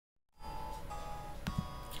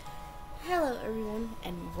everyone,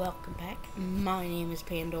 and welcome back. My name is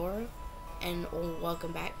Pandora, and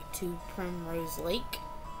welcome back to Primrose Lake.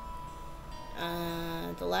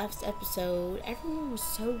 The last episode, everyone was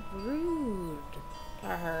so rude to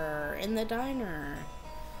her in the diner,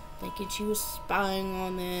 thinking she was spying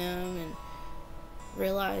on them, and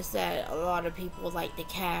realized that a lot of people like the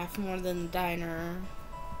calf more than the diner.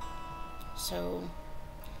 So,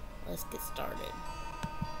 let's get started.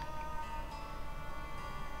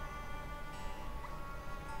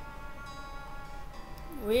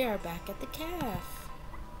 We are back at the calf.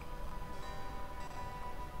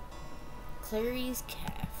 Clary's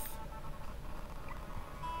calf.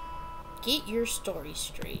 Get your story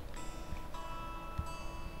straight.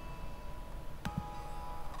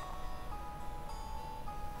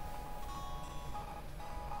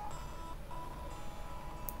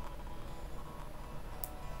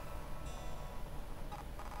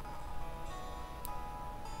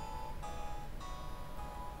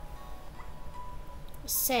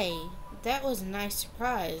 Say, that was a nice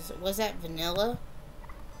surprise. Was that vanilla?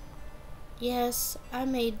 Yes, I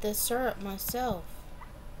made the syrup myself.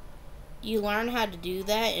 You learned how to do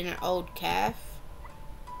that in an old calf?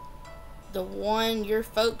 The one your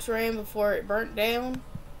folks ran before it burnt down?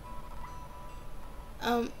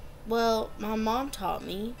 Well, my mom taught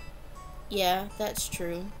me. Yeah, that's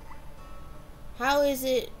true. How is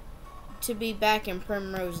it to be back in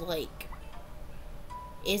Primrose Lake?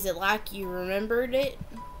 Is it like you remembered it?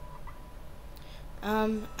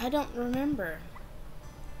 I don't remember.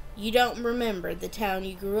 You don't remember the town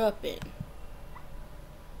you grew up in?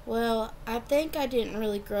 Well, I think I didn't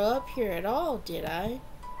really grow up here at all, did I?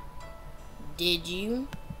 Did you?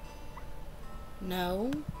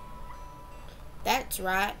 No. That's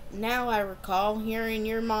right. Now I recall hearing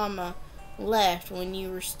your mama left when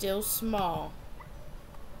you were still small.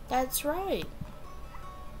 That's right.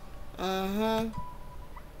 Uh-huh.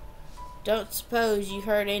 Don't suppose you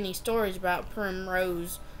heard any stories about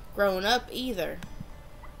Primrose growing up either.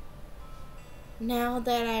 Now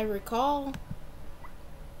that I recall.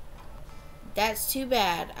 That's too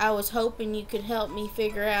bad. I was hoping you could help me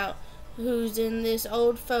figure out who's in this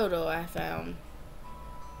old photo I found.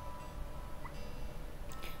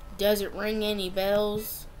 Does it ring any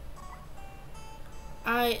bells?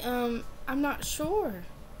 I'm not sure.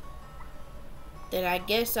 Then I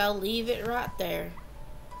guess I'll leave it right there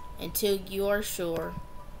until you're sure.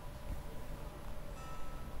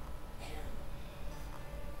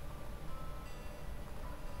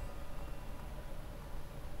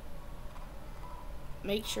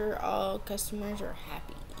 Make sure all customers are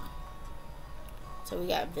happy. So we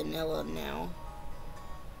got vanilla now.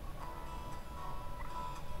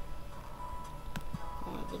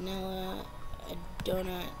 Want vanilla, a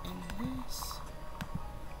donut, and this.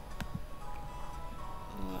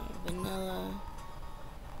 Want vanilla.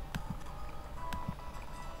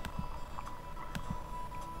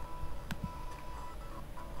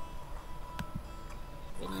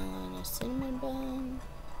 Vanilla and a cinnamon bun.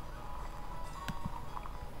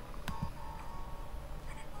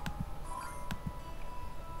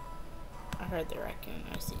 I heard the raccoon.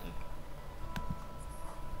 I see him.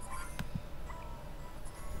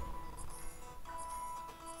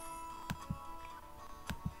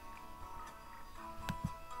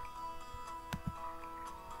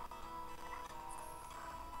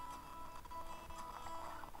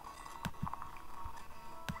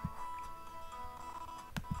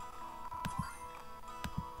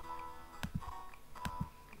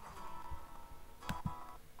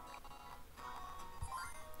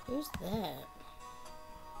 Who's that?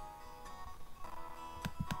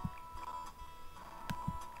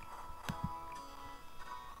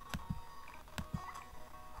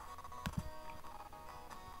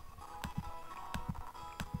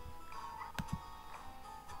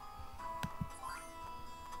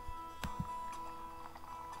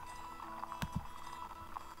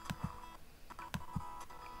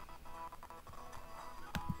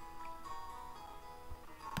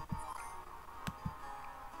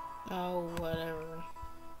 Oh, whatever.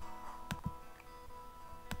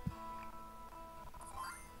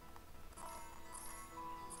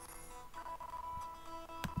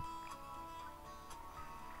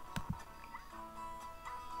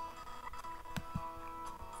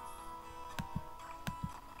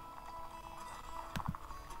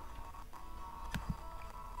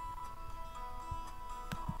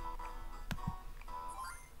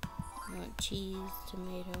 I want cheese,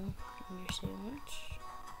 tomato, on your sandwich.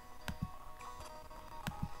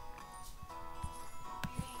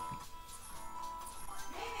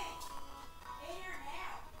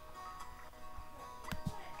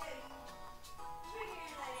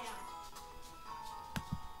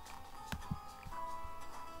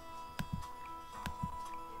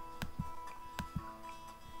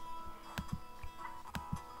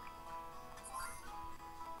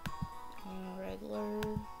 regular.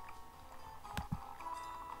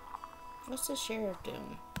 What's the sheriff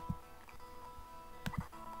doing?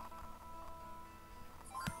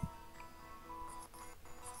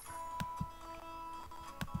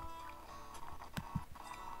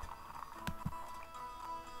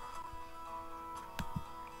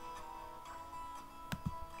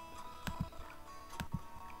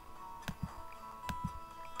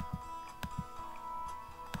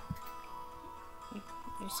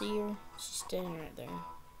 You see her? She's standing right there.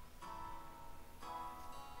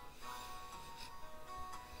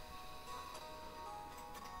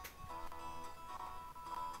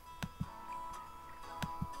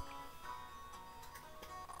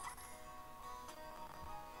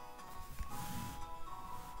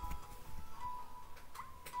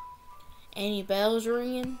 Any bells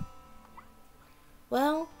ringing?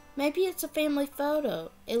 Well, maybe it's a family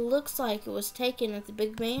photo. It looks like it was taken at the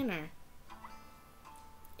big manor.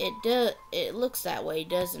 It looks that way,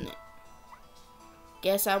 doesn't it?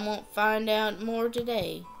 Guess I won't find out more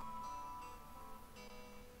today.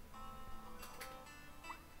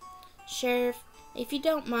 Sheriff, if you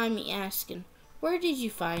don't mind me asking, where did you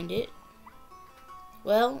find it?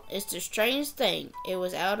 Well, it's the strangest thing. It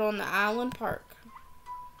was out on the island park.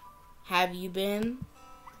 Have you been?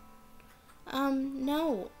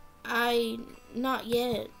 No. Not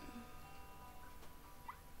yet.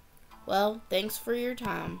 Well, thanks for your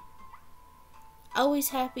time. Always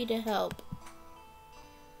happy to help.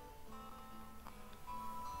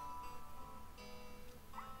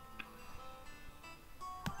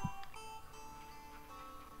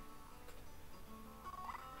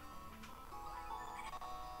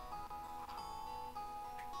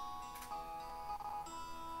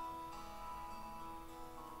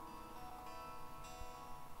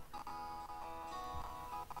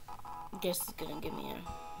 Guess it's gonna give me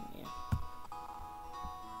yeah.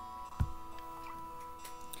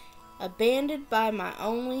 Abandoned by my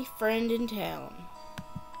only friend in town.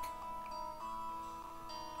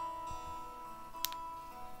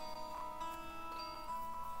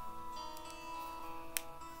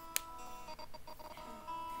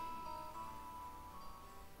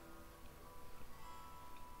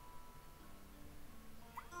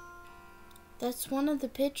 That's one of the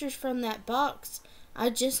pictures from that box. I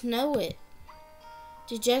just know it.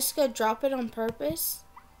 Did Jessica drop it on purpose?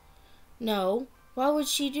 No. Why would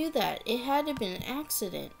she do that? It had to have been an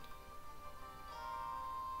accident.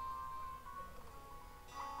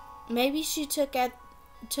 Maybe she took a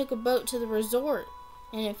boat to the resort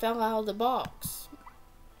and it fell out of the box.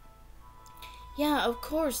 Yeah, of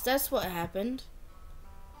course, that's what happened.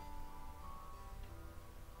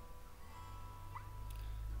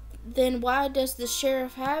 Then why does the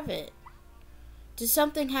sheriff have it? Did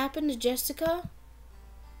something happen to Jessica?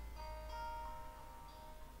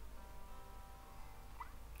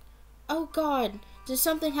 Oh God, did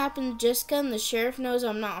something happen to Jessica and the sheriff knows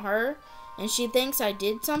I'm not her and she thinks I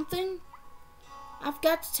did something? I've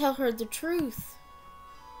got to tell her the truth.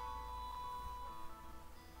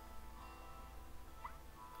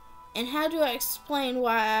 And how do I explain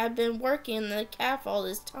why I've been working in the cafe all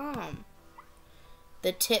this time?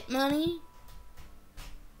 The tip money?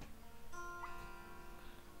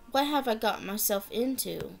 What have I got myself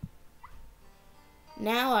into?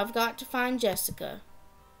 Now I've got to find Jessica.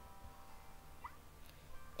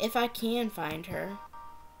 If I can find her.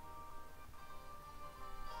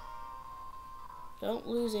 Don't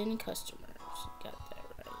lose any customers. Got that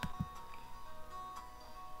right.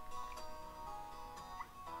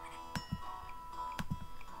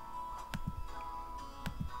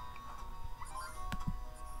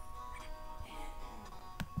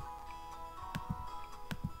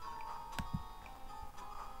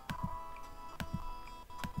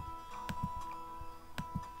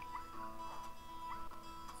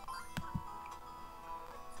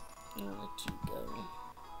 I'll let you go.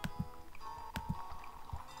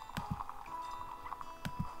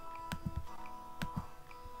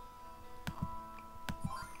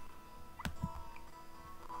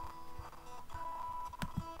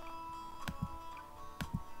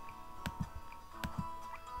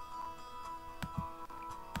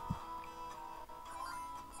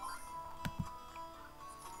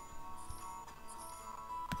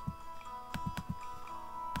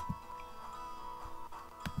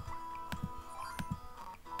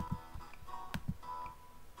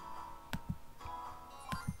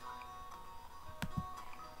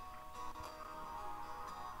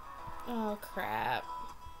 Oh crap.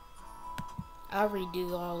 I'll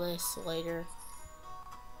redo all this later.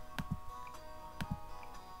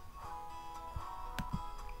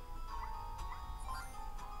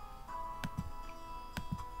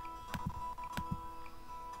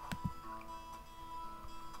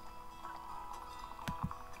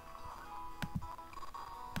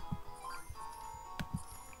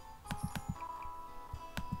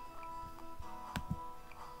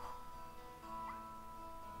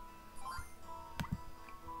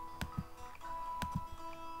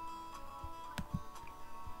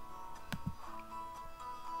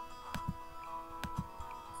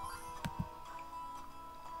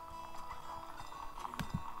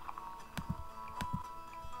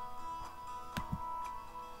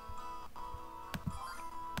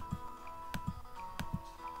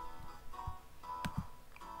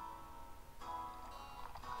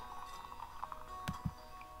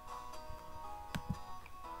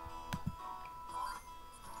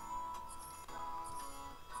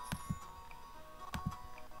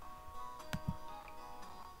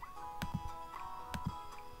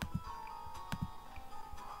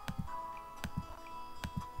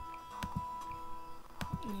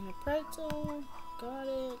 pretzel. Got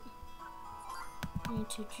it. Need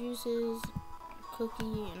 2 juices, a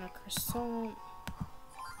cookie, and a croissant.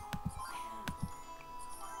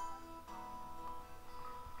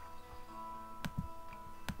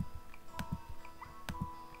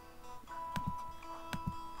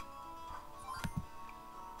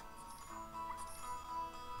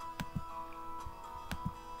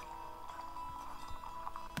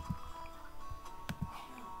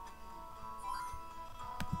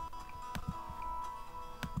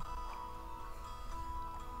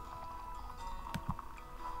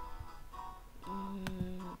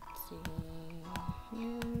 Let's see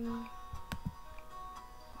here.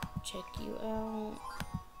 Check you out.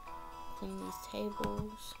 Clean these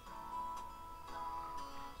tables.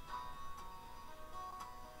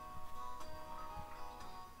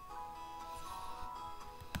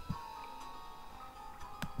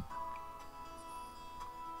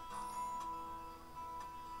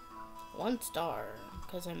 One star,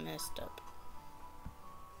 because I messed up.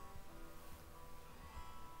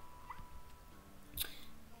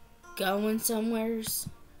 Going somewheres?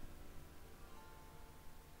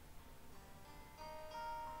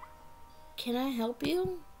 Can I help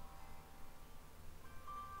you?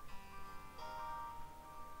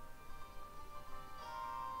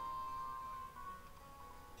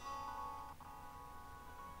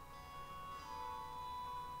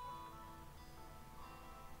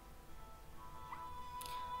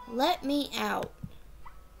 Let me out,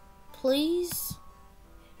 please.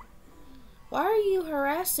 Why are you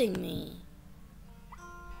harassing me?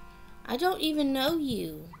 I don't even know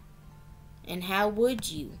you. And how would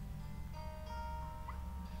you?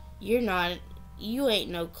 You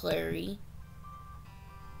ain't no Clary.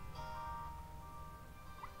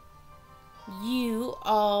 You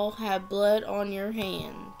all have blood on your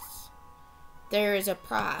hands. There is a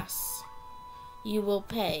price you will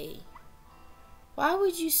pay. Why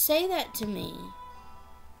would you say that to me?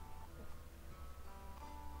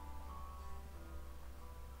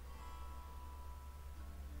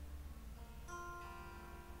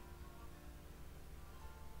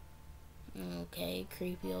 Okay,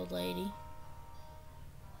 creepy old lady.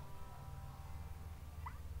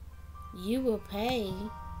 You will pay.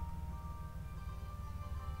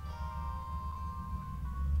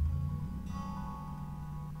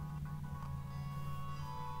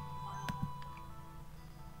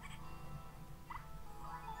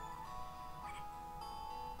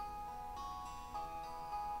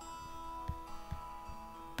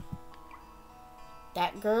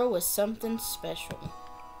 That girl was something special.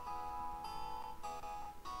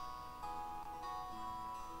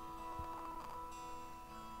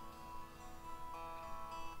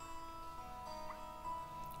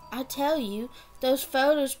 I tell you, those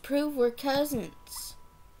photos prove we're cousins.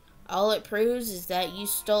 All it proves is that you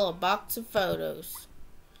stole a box of photos.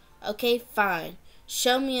 Okay, fine.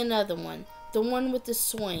 Show me another one. The one with the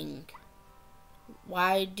swing.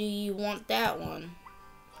 Why do you want that one?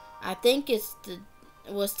 I think it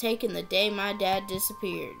was taken the day my dad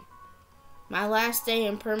disappeared. My last day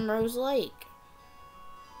in Primrose Lake.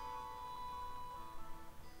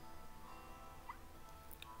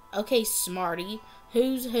 Okay, smarty.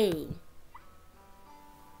 Who's who?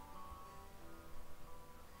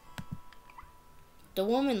 The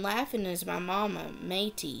woman laughing is my mama,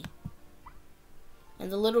 Matey. And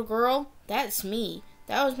the little girl, that's me.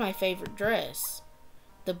 That was my favorite dress.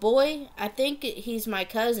 The boy, I think he's my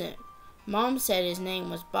cousin. Mom said his name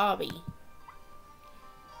was Bobby.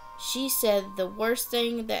 She said the worst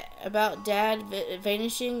thing about Dad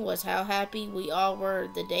vanishing was how happy we all were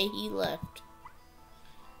the day he left.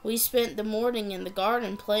 We spent the morning in the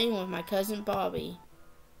garden playing with my cousin Bobby.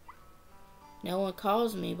 No one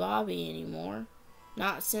calls me Bobby anymore.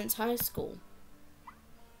 Not since high school.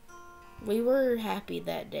 We were happy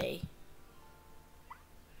that day.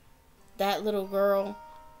 That little girl,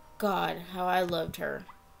 God, how I loved her.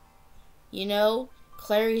 You know,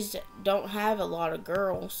 Clarys don't have a lot of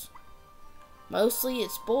girls. Mostly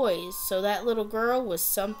it's boys, so that little girl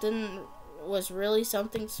was really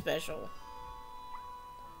something special.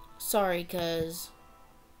 Sorry, cuz.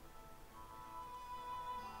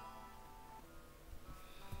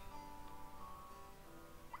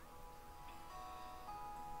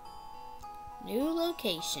 New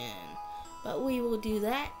location. But we will do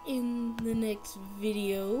that in the next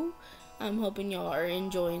video. I'm hoping y'all are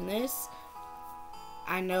enjoying this.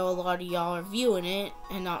 I know a lot of y'all are viewing it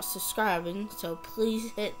and not subscribing, so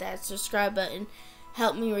please hit that subscribe button.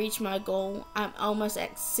 Help me reach my goal. I'm almost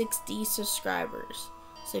at 60 subscribers.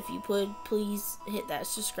 So if you could, please hit that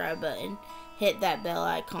subscribe button. Hit that bell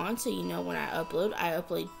icon so you know when I upload. I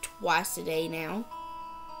upload twice a day now.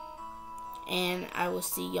 And I will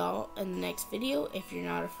see y'all in the next video. If you're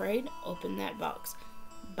not afraid, open that box.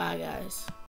 Bye, guys.